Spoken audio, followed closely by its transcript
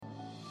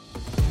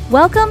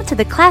Welcome to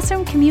the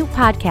Classroom Commute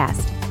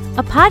Podcast,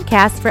 a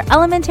podcast for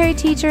elementary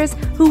teachers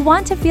who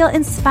want to feel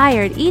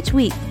inspired each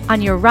week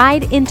on your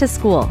ride into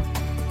school.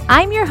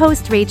 I'm your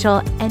host, Rachel,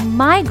 and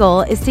my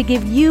goal is to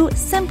give you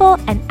simple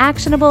and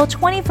actionable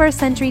 21st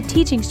century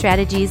teaching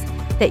strategies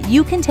that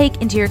you can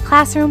take into your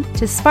classroom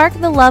to spark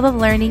the love of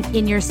learning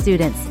in your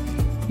students.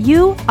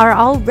 You are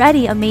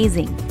already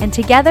amazing, and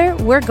together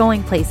we're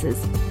going places.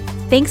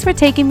 Thanks for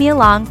taking me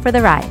along for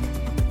the ride.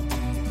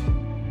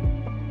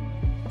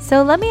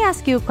 So let me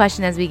ask you a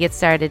question as we get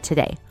started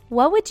today.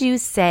 What would you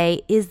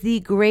say is the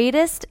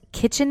greatest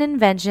kitchen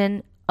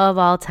invention of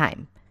all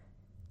time?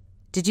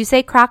 Did you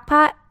say crock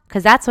pot?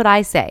 Because that's what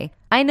I say.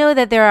 I know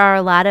that there are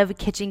a lot of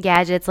kitchen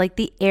gadgets like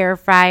the air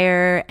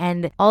fryer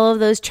and all of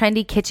those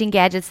trendy kitchen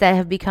gadgets that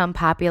have become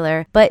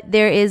popular, but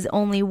there is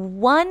only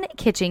one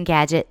kitchen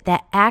gadget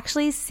that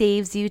actually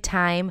saves you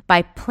time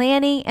by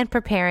planning and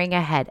preparing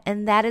ahead,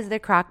 and that is the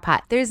crock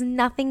pot. There's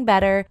nothing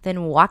better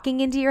than walking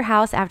into your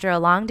house after a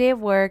long day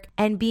of work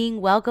and being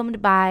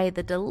welcomed by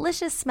the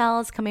delicious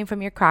smells coming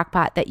from your crock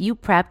pot that you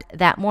prepped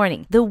that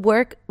morning. The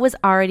work was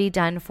already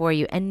done for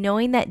you, and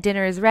knowing that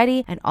dinner is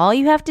ready and all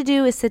you have to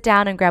do is sit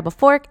down and grab a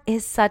fork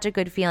is such a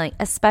good feeling,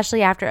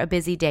 especially after a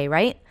busy day,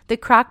 right? The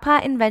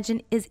crockpot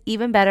invention is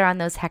even better on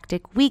those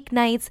hectic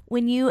weeknights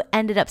when you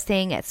ended up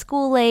staying at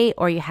school late,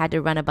 or you had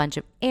to run a bunch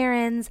of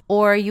errands,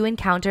 or you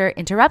encounter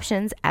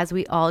interruptions, as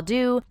we all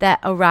do, that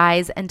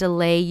arise and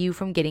delay you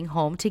from getting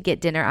home to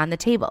get dinner on the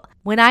table.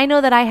 When I know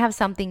that I have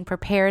something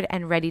prepared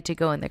and ready to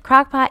go in the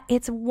crockpot,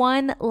 it's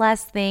one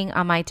less thing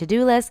on my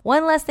to-do list,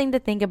 one less thing to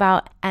think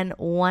about, and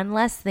one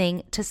less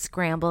thing to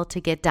scramble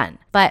to get done.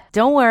 But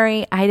don't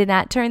worry, I did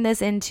not turn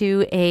this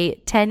into a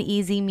 10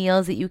 easy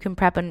meals that you can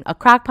prep in a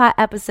crockpot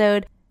episode.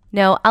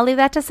 No, I'll leave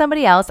that to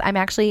somebody else. I'm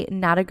actually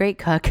not a great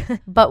cook.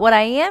 But what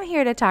I am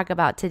here to talk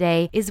about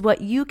today is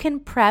what you can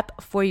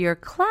prep for your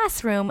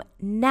classroom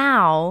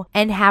now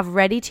and have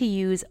ready to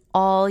use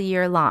all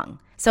year long.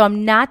 So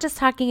I'm not just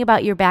talking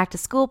about your back to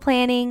school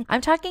planning.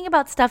 I'm talking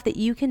about stuff that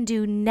you can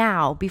do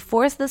now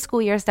before the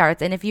school year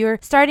starts. And if you're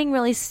starting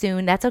really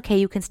soon, that's okay.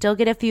 You can still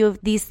get a few of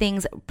these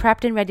things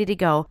prepped and ready to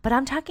go. But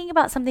I'm talking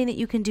about something that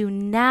you can do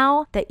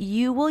now that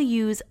you will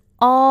use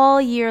all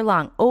year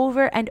long,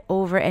 over and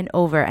over and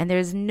over. And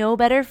there's no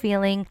better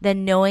feeling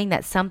than knowing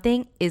that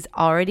something is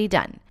already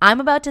done. I'm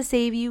about to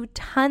save you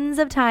tons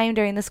of time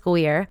during the school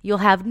year. You'll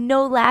have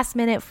no last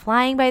minute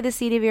flying by the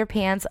seat of your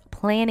pants,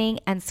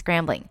 planning and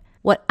scrambling.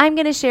 What I'm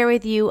going to share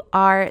with you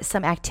are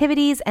some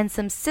activities and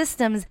some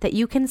systems that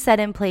you can set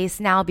in place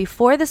now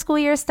before the school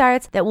year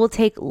starts that will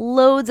take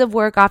loads of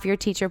work off your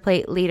teacher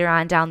plate later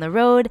on down the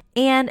road,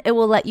 and it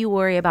will let you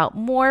worry about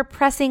more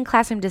pressing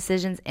classroom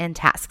decisions and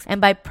tasks. And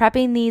by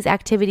prepping these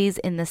activities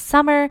in the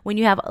summer, when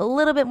you have a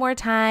little bit more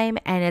time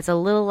and it's a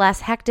little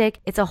less hectic,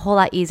 it's a whole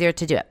lot easier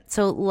to do it.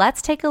 So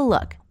let's take a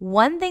look.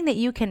 One thing that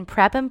you can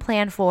prep and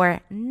plan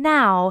for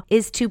now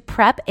is to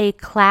prep a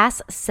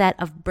class set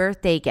of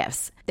birthday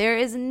gifts. There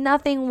is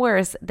nothing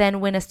worse than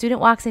when a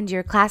student walks into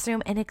your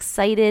classroom and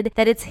excited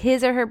that it's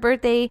his or her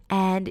birthday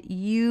and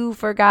you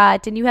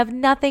forgot and you have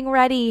nothing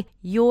ready.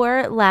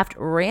 You're left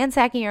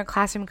ransacking your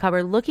classroom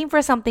cupboard looking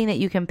for something that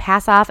you can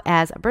pass off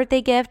as a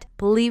birthday gift.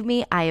 Believe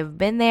me, I have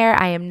been there.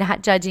 I am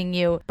not judging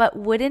you. But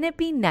wouldn't it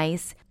be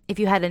nice if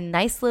you had a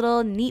nice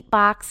little neat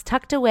box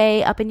tucked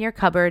away up in your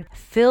cupboard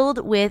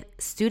filled with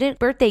student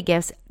birthday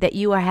gifts that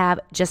you have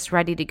just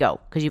ready to go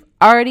because you've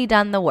already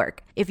done the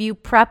work? If you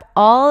prep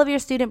all of your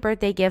student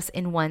birthday gifts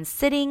in one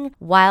sitting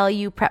while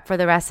you prep for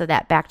the rest of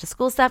that back to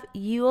school stuff,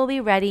 you will be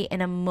ready in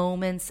a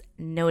moment's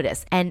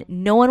notice, and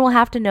no one will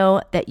have to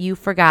know that you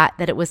forgot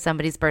that it was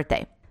somebody's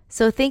birthday.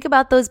 So think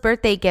about those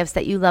birthday gifts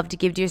that you love to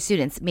give to your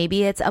students.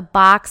 Maybe it's a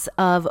box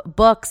of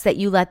books that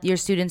you let your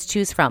students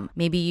choose from.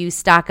 Maybe you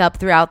stock up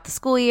throughout the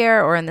school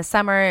year or in the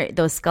summer,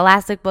 those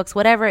Scholastic books,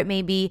 whatever it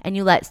may be, and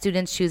you let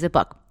students choose a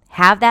book.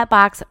 Have that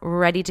box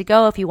ready to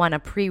go if you want to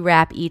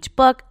pre-wrap each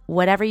book.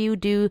 Whatever you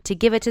do to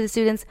give it to the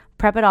students,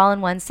 prep it all in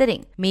one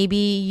sitting. Maybe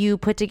you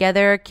put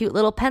together a cute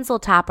little pencil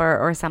topper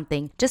or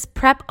something. Just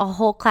prep a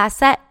whole class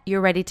set.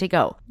 You're ready to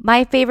go.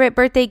 My favorite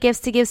birthday gifts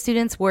to give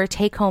students were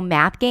take-home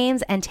math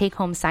games and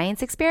take-home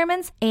science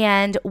experiments.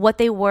 And what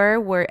they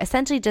were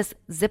essentially just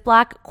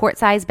Ziploc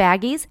quart-size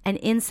baggies. And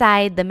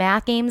inside the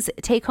math games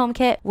take-home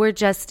kit were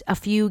just a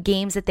few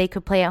games that they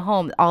could play at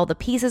home. All the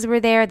pieces were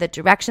there, the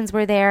directions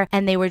were there,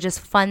 and they were just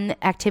fun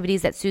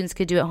activities that students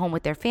could do at home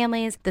with their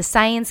families. The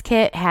science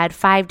kit had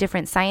 5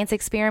 different science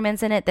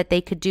experiments in it that they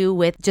could do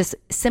with just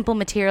simple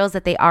materials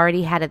that they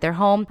already had at their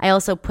home. I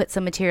also put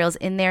some materials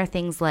in there,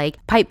 things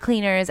like pipe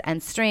cleaners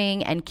and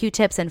string and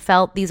Q-tips and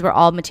felt. These were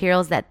all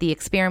materials that the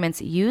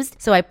experiments used.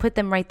 So I put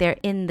them right there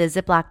in the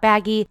Ziploc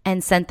baggie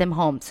and sent them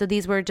home. So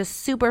these were just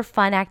super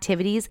fun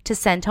activities to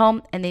send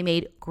home, and they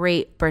made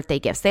great birthday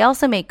gifts. They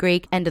also make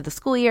great end of the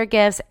school year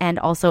gifts and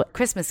also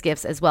Christmas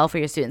gifts as well for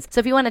your students. So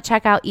if you want to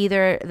check out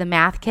either the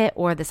math kit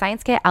or the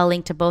science kit, I'll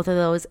link to both of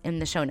those in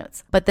the show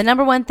notes. But the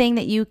number one thing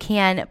that you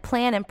can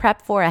plan and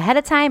prep for ahead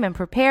of time and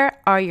prepare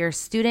are your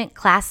student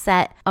class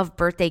set of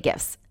birthday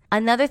gifts.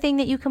 Another thing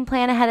that you can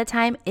plan ahead of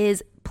time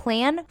is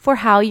plan for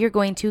how you're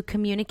going to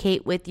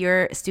communicate with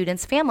your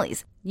students'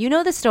 families. You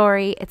know the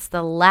story. It's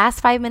the last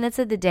 5 minutes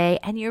of the day,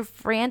 and you're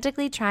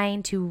frantically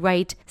trying to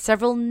write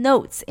several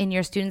notes in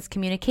your student's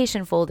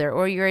communication folder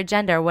or your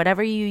agenda or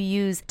whatever you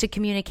use to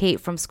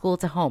communicate from school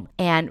to home.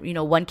 And,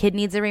 one kid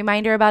needs a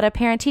reminder about a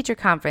parent-teacher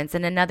conference,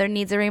 and another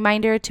needs a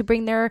reminder to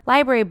bring their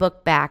library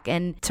book back.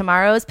 And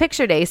tomorrow's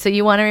picture day, so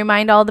you want to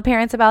remind all the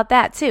parents about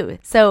that too.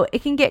 So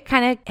it can get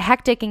kind of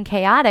hectic and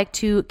chaotic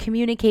to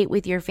communicate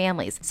with your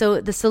families. So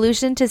the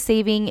solution to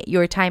saving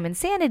your time and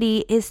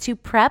sanity is to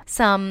prep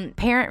some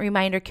parent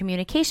reminder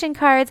communication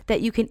cards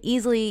that you can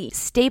easily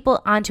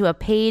staple onto a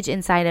page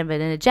inside of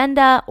an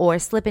agenda or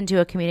slip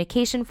into a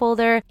communication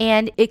folder.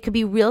 And it could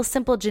be real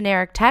simple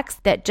generic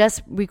text that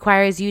just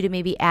requires you to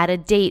maybe add a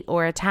date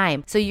or a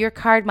time. So your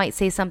card might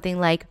say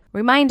something like,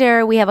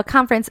 "Reminder, we have a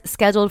conference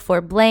scheduled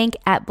for blank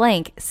at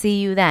blank.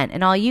 See you then."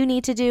 And all you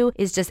need to do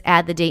is just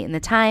add the date and the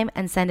time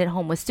and send it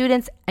home with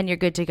students, and you're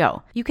good to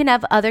go. You can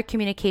have other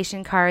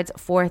communication cards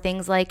for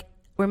things like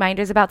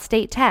reminders about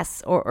state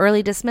tests or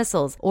early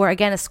dismissals, or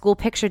again, a school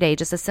picture day,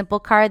 just a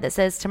simple card that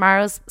says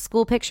tomorrow's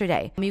school picture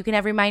day. You can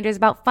have reminders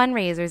about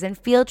fundraisers and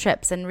field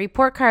trips and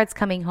report cards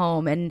coming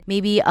home, and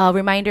maybe a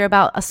reminder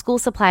about a school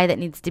supply that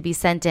needs to be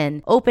sent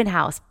in, open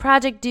house,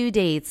 project due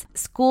dates,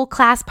 school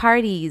class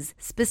parties,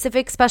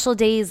 specific special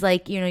days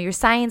like, your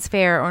science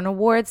fair or an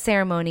awards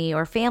ceremony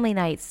or family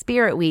night,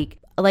 spirit week.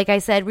 Like I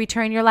said,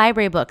 return your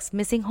library books,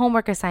 missing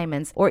homework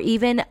assignments, or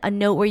even a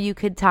note where you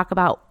could talk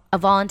about a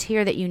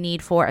volunteer that you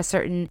need for a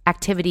certain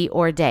activity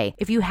or day.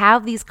 If you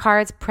have these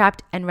cards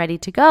prepped and ready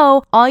to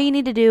go, all you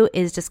need to do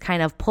is just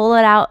kind of pull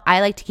it out. I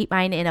like to keep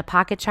mine in a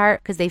pocket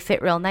chart because they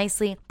fit real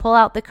nicely. Pull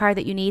out the card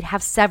that you need,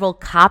 have several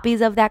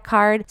copies of that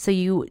card so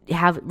you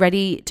have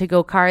ready to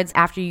go cards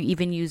after you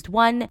even used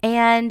one,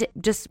 and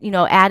just,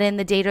 add in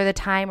the date or the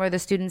time or the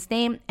student's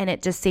name, and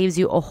it just saves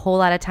you a whole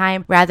lot of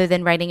time rather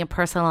than writing a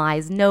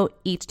personalized note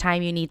each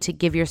time you need to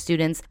give your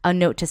students a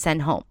note to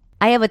send home.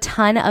 I have a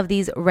ton of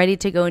these ready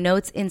to go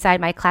notes inside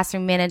my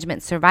classroom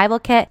management survival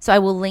kit, so I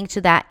will link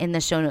to that in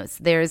the show notes.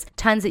 There's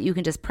tons that you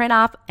can just print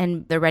off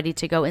and they're ready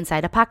to go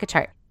inside a pocket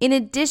chart. In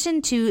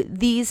addition to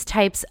these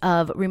types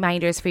of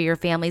reminders for your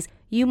families,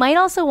 you might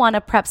also want to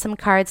prep some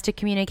cards to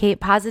communicate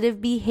positive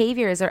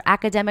behaviors or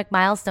academic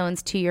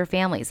milestones to your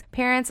families.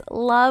 Parents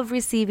love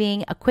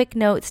receiving a quick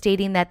note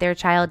stating that their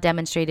child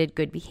demonstrated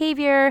good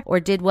behavior or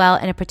did well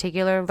in a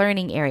particular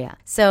learning area.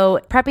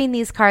 So prepping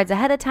these cards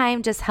ahead of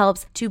time just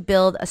helps to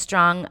build a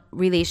strong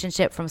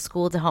relationship from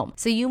school to home.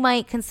 So you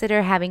might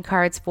consider having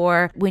cards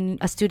for when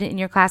a student in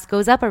your class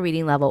goes up a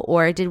reading level,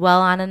 or did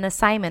well on an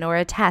assignment or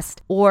a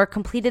test, or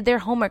completed their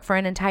homework for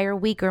an entire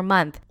week or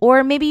month.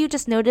 Or maybe you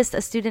just noticed a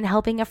student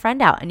helping a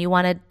friend out and you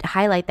want to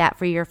highlight that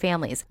for your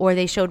families, or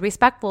they showed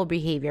respectful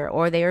behavior,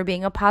 or they are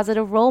being a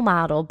positive role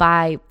model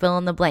by fill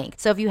in the blank.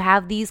 So if you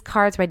have these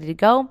cards ready to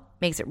go,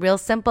 makes it real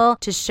simple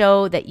to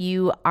show that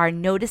you are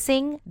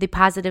noticing the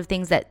positive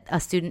things that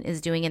a student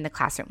is doing in the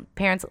classroom.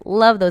 Parents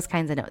love those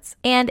kinds of notes,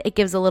 and it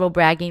gives a little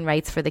bragging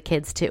rights for the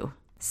kids too.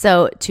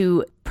 So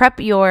to prep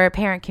your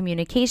parent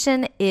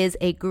communication is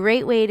a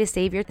great way to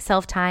save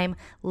yourself time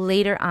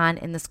later on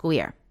in the school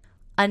year.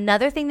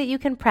 Another thing that you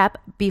can prep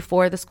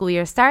before the school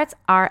year starts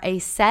are a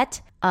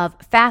set of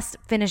fast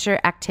finisher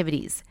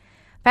activities.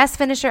 Fast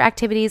finisher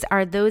activities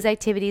are those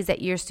activities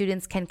that your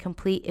students can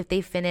complete if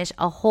they finish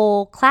a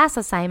whole class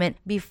assignment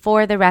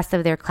before the rest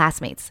of their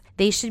classmates.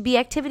 They should be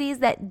activities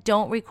that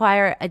don't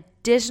require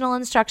additional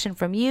instruction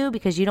from you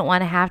because you don't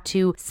want to have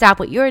to stop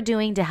what you're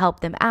doing to help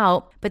them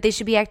out, but they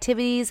should be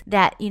activities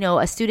that,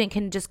 a student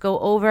can just go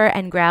over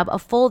and grab a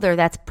folder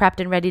that's prepped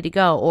and ready to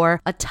go, or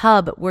a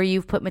tub where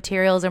you've put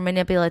materials or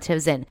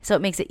manipulatives in. So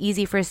it makes it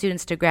easy for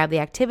students to grab the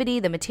activity,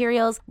 the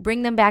materials,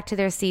 bring them back to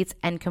their seats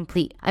and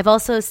complete. I've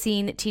also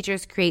seen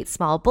teachers create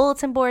small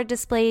bulletin board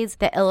displays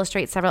that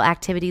illustrate several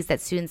activities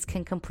that students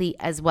can complete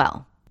as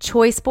well.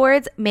 Choice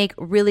boards make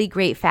really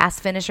great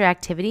fast finisher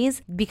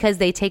activities because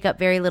they take up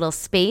very little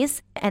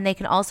space, and they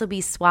can also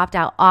be swapped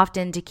out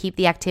often to keep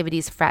the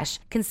activities fresh.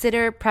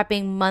 Consider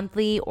prepping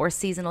monthly or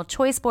seasonal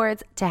choice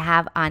boards to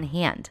have on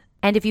hand.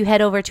 And if you head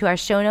over to our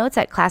show notes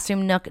at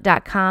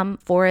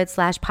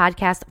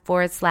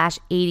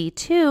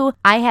classroomnook.com/podcast/82,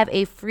 I have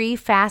a free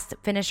fast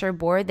finisher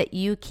board that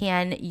you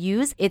can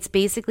use. It's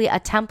basically a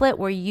template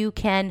where you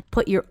can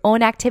put your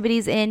own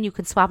activities in. You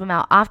can swap them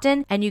out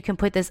often, and you can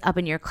put this up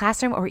in your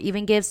classroom or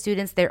even give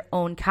students their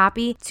own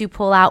copy to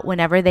pull out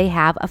whenever they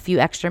have a few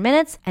extra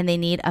minutes and they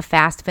need a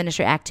fast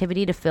finisher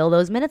activity to fill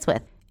those minutes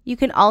with. You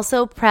can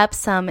also prep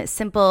some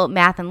simple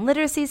math and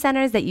literacy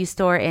centers that you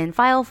store in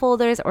file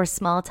folders or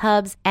small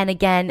tubs, and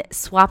again,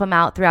 swap them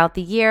out throughout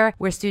the year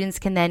where students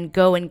can then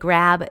go and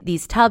grab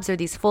these tubs or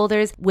these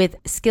folders with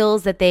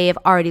skills that they have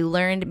already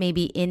learned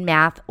maybe in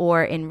math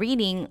or in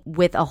reading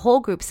with a whole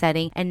group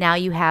setting, and now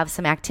you have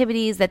some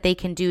activities that they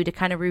can do to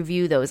kind of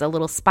review those, a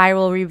little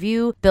spiral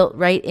review built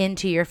right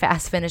into your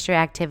fast finisher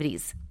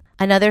activities.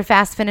 Another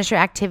fast finisher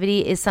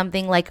activity is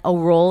something like a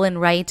roll and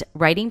write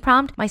writing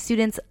prompt. My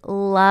students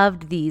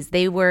loved these.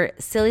 They were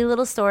silly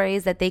little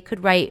stories that they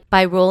could write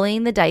by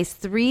rolling the dice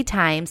 3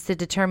 times to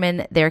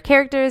determine their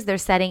characters, their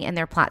setting, and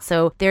their plot.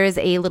 So there is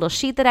a little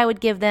sheet that I would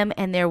give them,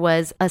 and there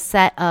was a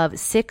set of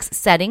 6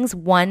 settings,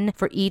 1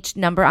 for each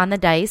number on the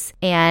dice,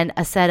 and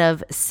a set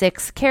of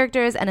 6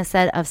 characters and a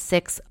set of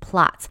 6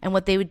 plots. And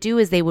what they would do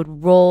is they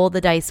would roll the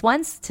dice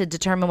once to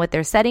determine what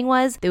their setting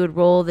was. They would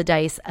roll the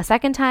dice a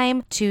second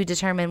time to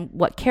determine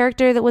what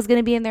character that was going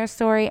to be in their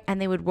story, and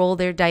they would roll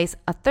their dice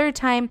a third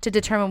time to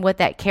determine what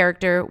that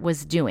character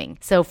was doing.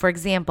 So for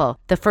example,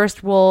 the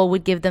first roll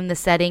would give them the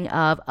setting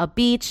of a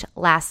beach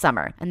last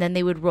summer, and then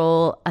they would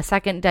roll a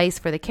second dice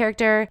for the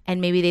character,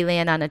 and maybe they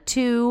land on a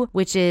 2,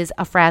 which is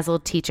a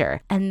frazzled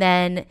teacher. And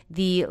then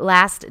the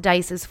last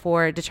dice is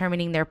for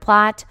determining their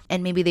plot,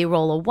 and maybe they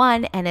roll a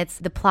 1, and it's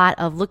the plot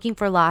of looking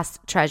for lost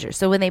treasure.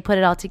 So when they put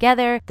it all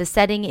together, the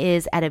setting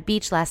is at a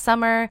beach last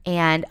summer,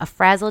 and a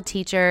frazzled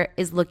teacher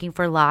is looking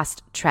for lost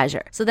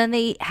treasure. So then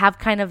they have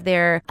kind of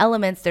their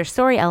elements, their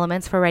story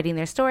elements for writing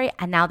their story,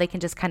 and now they can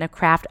just kind of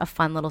craft a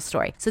fun little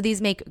story. So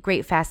these make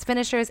great fast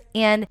finishers,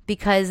 and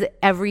because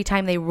every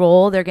time they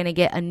roll, they're going to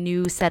get a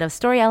new set of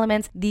story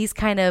elements, these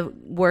kind of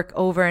work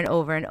over and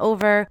over and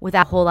over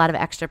without a whole lot of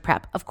extra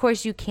prep. Of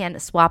course, you can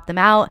swap them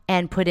out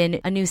and put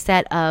in a new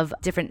set of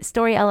different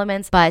story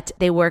elements, but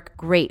they work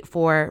great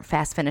for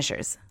fast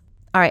finishers.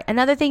 All right,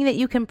 another thing that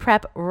you can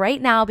prep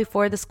right now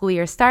before the school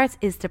year starts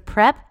is to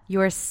prep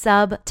your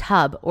sub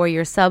tub or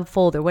your sub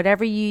folder,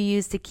 whatever you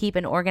use to keep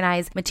and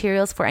organize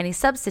materials for any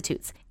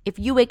substitutes. If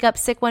you wake up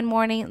sick one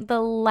morning,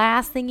 the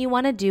last thing you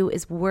want to do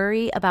is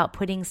worry about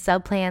putting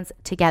sub plans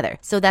together.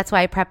 So that's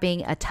why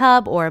prepping a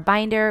tub or a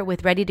binder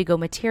with ready to go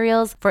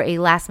materials for a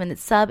last minute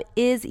sub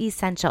is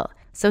essential.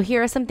 So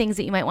here are some things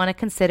that you might want to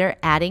consider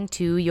adding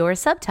to your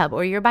subtub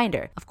or your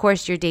binder. Of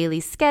course, your daily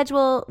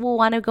schedule will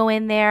want to go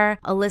in there,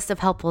 a list of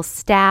helpful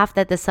staff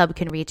that the sub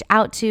can reach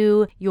out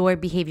to, your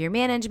behavior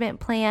management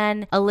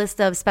plan, a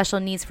list of special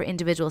needs for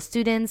individual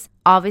students,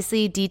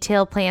 obviously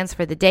detailed plans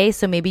for the day.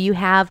 So maybe you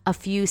have a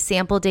few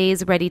sample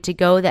days ready to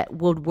go that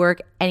would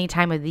work any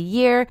time of the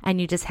year, and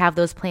you just have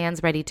those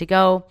plans ready to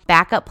go.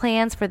 Backup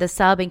plans for the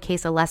sub in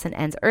case a lesson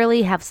ends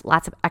early, have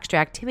lots of extra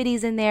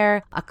activities in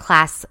there, a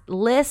class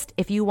list.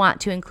 If you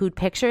want to include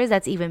pictures,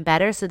 that's even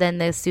better. So then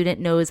the student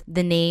knows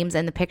the names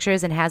and the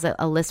pictures and has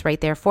a list right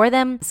there for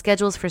them.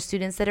 Schedules for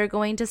students that are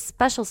going to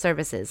special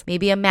services.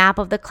 Maybe a map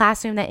of the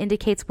classroom that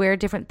indicates where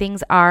different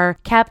things are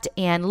kept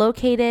and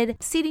located.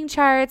 Seating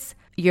charts,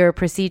 your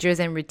procedures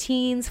and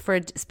routines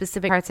for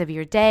specific parts of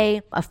your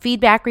day, a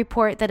feedback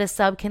report that a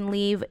sub can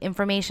leave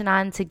information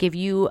on to give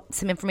you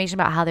some information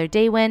about how their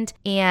day went,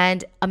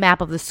 and a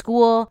map of the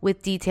school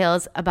with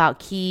details about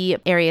key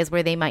areas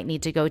where they might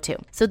need to go to.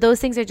 So those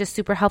things are just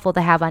super helpful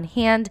to have on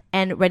hand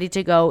and ready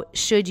to go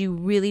should you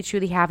really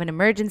truly have an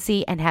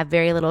emergency and have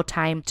very little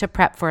time to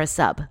prep for a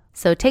sub.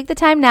 So take the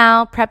time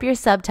now, prep your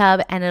sub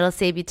tub, and it'll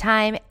save you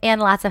time and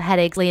lots of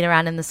headaches later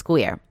on in the school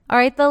year. All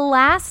right, the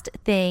last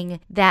thing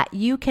that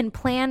you can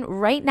plan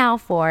right now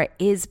for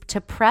is to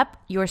prep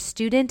your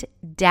student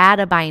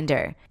data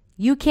binder.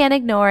 You can't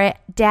ignore it.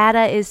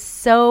 Data is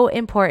so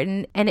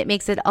important, and it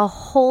makes it a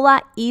whole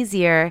lot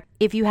easier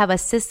if you have a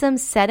system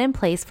set in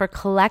place for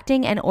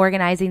collecting and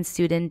organizing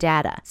student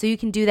data. So you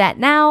can do that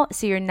now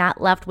so you're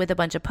not left with a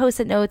bunch of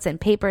Post-it notes and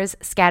papers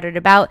scattered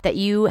about that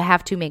you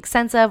have to make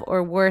sense of,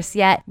 or worse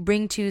yet,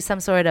 bring to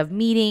some sort of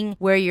meeting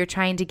where you're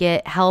trying to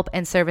get help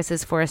and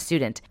services for a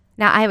student.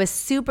 Now, I have a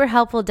super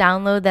helpful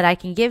download that I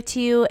can give to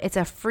you. It's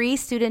a free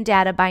student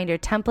data binder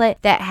template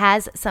that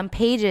has some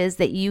pages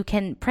that you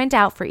can print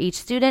out for each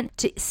student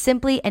to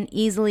simply and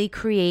easily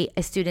create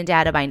a student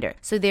data binder.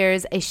 So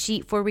there's a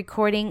sheet for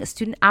recording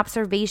student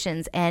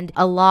observations and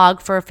a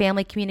log for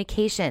family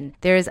communication.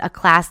 There's a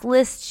class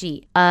list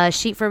sheet, a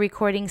sheet for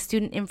recording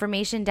student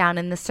information down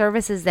in the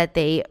services that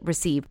they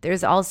receive.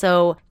 There's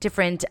also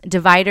different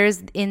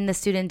dividers in the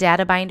student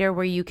data binder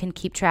where you can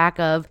keep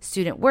track of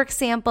student work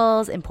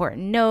samples,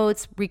 important notes,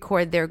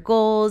 record their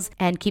goals,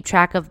 and keep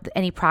track of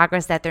any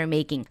progress that they're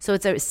making. So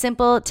it's a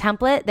simple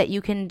template that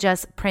you can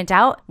just print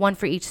out, one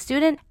for each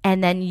student,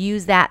 and then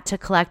use that to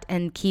collect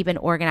and keep and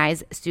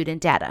organize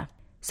student data.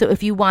 So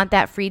if you want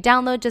that free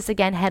download, just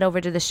again, head over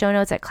to the show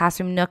notes at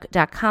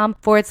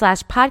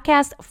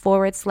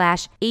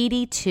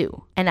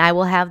classroomnook.com/podcast/82, and I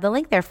will have the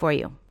link there for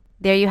you.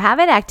 There you have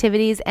it,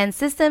 activities and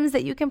systems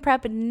that you can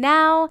prep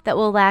now that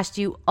will last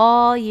you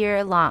all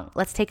year long.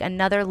 Let's take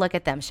another look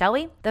at them, shall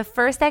we? The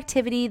first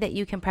activity that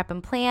you can prep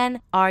and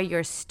plan are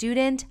your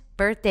student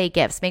birthday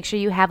gifts. Make sure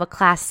you have a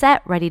class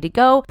set ready to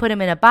go. Put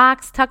them in a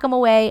box, tuck them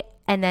away,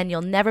 and then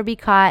you'll never be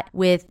caught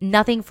with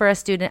nothing for a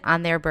student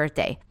on their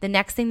birthday. The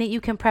next thing that you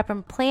can prep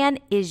and plan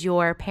is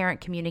your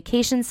parent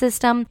communication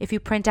system. If you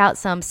print out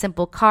some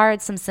simple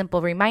cards, some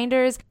simple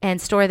reminders, and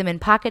store them in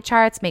pocket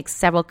charts, make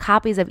several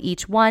copies of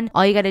each one.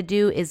 All you got to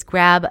do is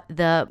grab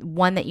the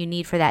one that you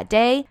need for that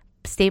day,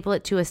 staple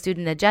it to a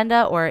student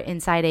agenda or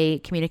inside a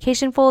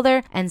communication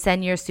folder, and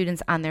send your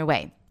students on their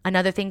way.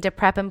 Another thing to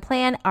prep and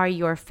plan are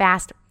your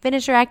fast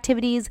finisher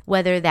activities,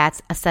 whether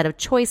that's a set of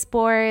choice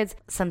boards,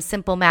 some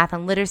simple math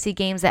and literacy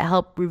games that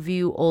help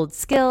review old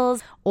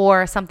skills,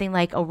 or something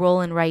like a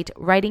roll and write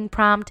writing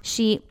prompt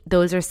sheet.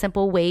 Those are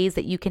simple ways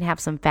that you can have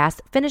some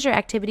fast finisher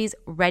activities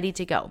ready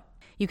to go.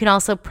 You can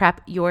also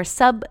prep your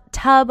sub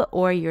tub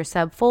or your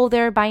sub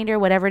folder binder,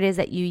 whatever it is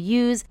that you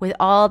use, with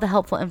all the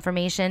helpful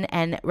information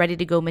and ready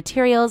to go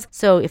materials.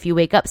 So if you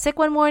wake up sick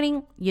one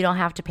morning, you don't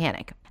have to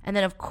panic. And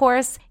then, of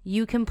course,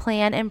 you can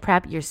plan and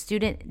prep your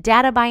student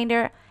data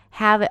binder,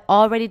 have it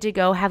all ready to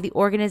go, have the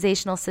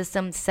organizational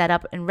system set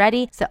up and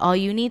ready. So all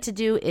you need to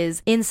do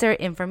is insert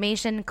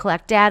information,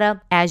 collect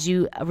data as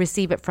you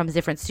receive it from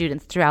different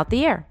students throughout the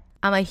year.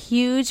 I'm a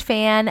huge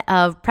fan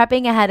of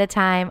prepping ahead of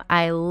time.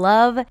 I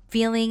love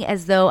feeling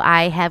as though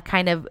I have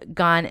kind of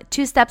gone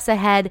 2 steps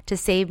ahead to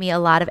save me a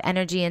lot of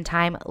energy and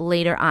time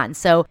later on.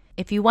 So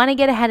if you want to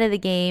get ahead of the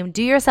game,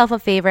 do yourself a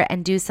favor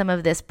and do some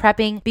of this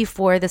prepping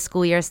before the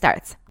school year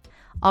starts.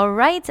 All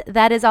right,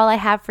 that is all I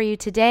have for you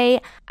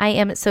today. I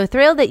am so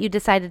thrilled that you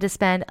decided to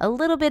spend a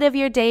little bit of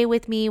your day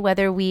with me,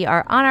 whether we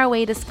are on our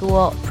way to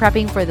school,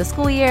 prepping for the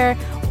school year,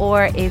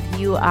 or if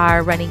you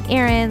are running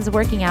errands,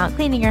 working out,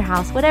 cleaning your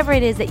house, whatever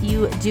it is that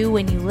you do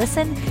when you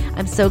listen.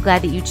 I'm so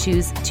glad that you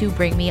choose to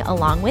bring me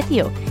along with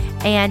you.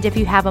 And if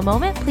you have a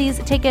moment, please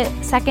take a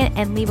second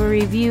and leave a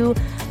review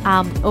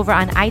over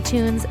on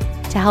iTunes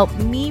to help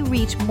me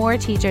reach more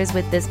teachers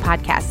with this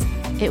podcast.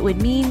 It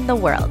would mean the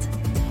world.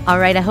 All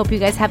right, I hope you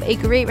guys have a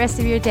great rest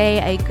of your day,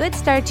 a good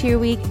start to your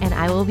week, and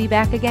I will be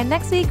back again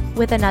next week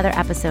with another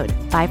episode.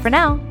 Bye for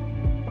now.